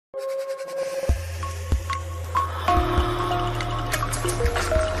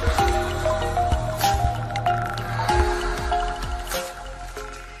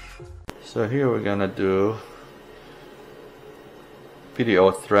So here we're gonna do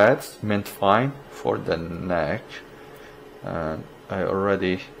PDO threads, mint fine for the neck, and I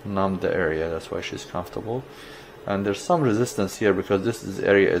already numbed the area, that's why she's comfortable. And there's some resistance here because this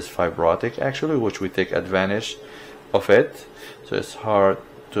area is fibrotic actually, which we take advantage of it. So it's hard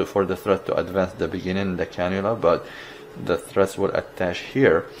for the thread to advance the beginning, the cannula, but the threads will attach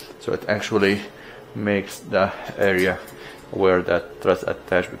here, so it actually makes the area where that threads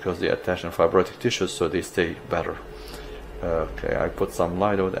attach, because they attach in fibrotic tissues, so they stay better. Okay, I put some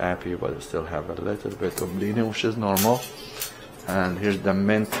light on the appy, but I still have a little bit of bleeding, which is normal. And here's the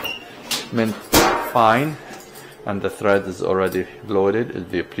mint fine, and the thread is already loaded, it'll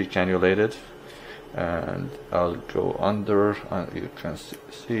be pre-cannulated. And I'll go under, and you can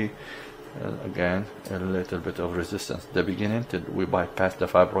see again a little bit of resistance at the beginning till we bypass the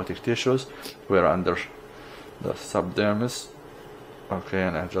fibrotic tissues. We're under the subdermis. Okay,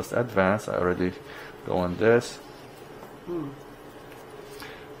 and I just advance. I already go on this.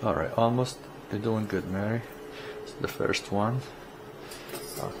 Alright, almost. You're doing good, Mary. It's the first one.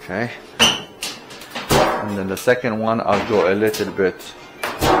 Okay, and then the second one I'll go a little bit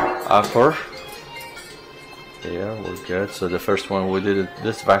upper. Yeah, we're good. So the first one we did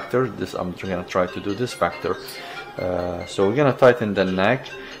this vector. This I'm gonna try to do this vector. So we're gonna tighten the neck,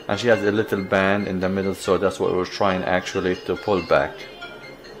 and she has a little band in the middle, so that's what we're trying actually to pull back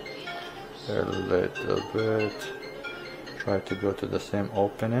a little bit. Try to go to the same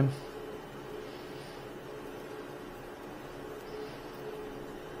opening.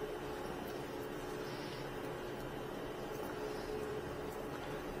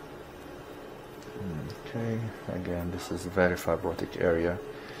 Okay, again, this is a very fibrotic area,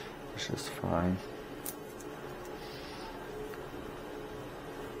 which is fine.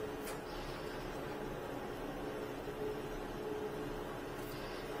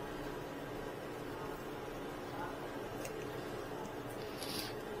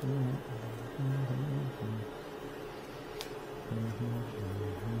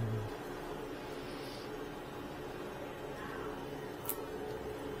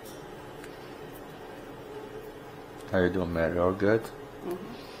 How you doing, Mary? All good?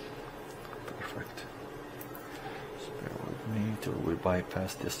 Perfect. So bear with me till we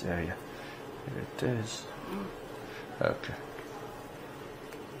bypass this area. Here it is. Okay.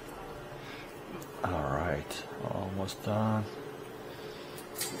 Alright, almost done.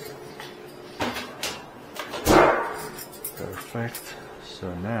 Perfect.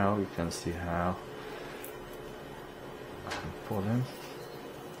 So now you can see how I'm pulling.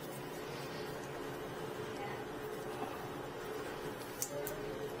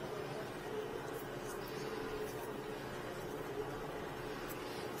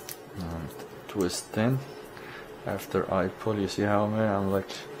 And twisting. After I pull, you see how I'm like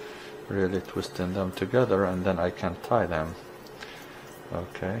really twisting them together, and then I can tie them.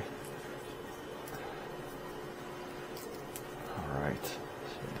 Okay. Alright,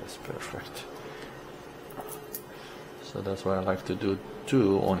 so that's perfect. So that's why I like to do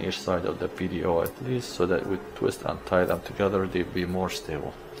two on each side of the PDO at least, so that we twist and tie them together, they'll be more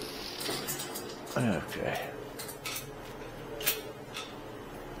stable. Okay.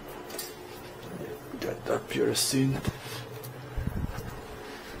 Get that puricine.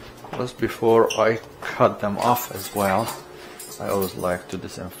 Just before I cut them off as well, I always like to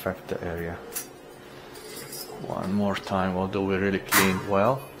disinfect the area one more time, although we really cleaned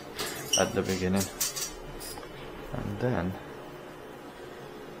well at the beginning. And then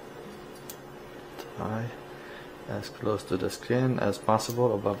tie as close to the skin as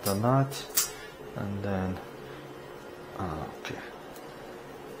possible above the knot, and then okay.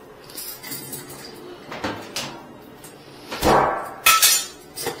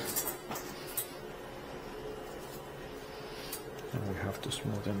 And we have to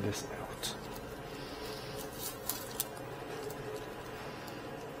smoothen this out.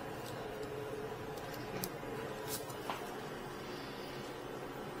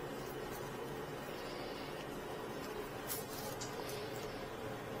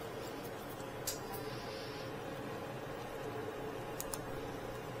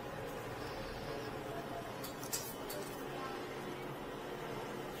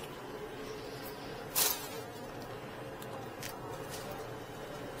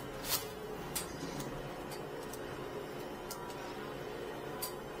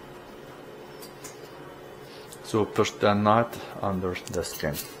 So push the knot under the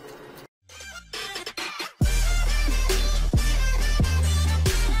skin.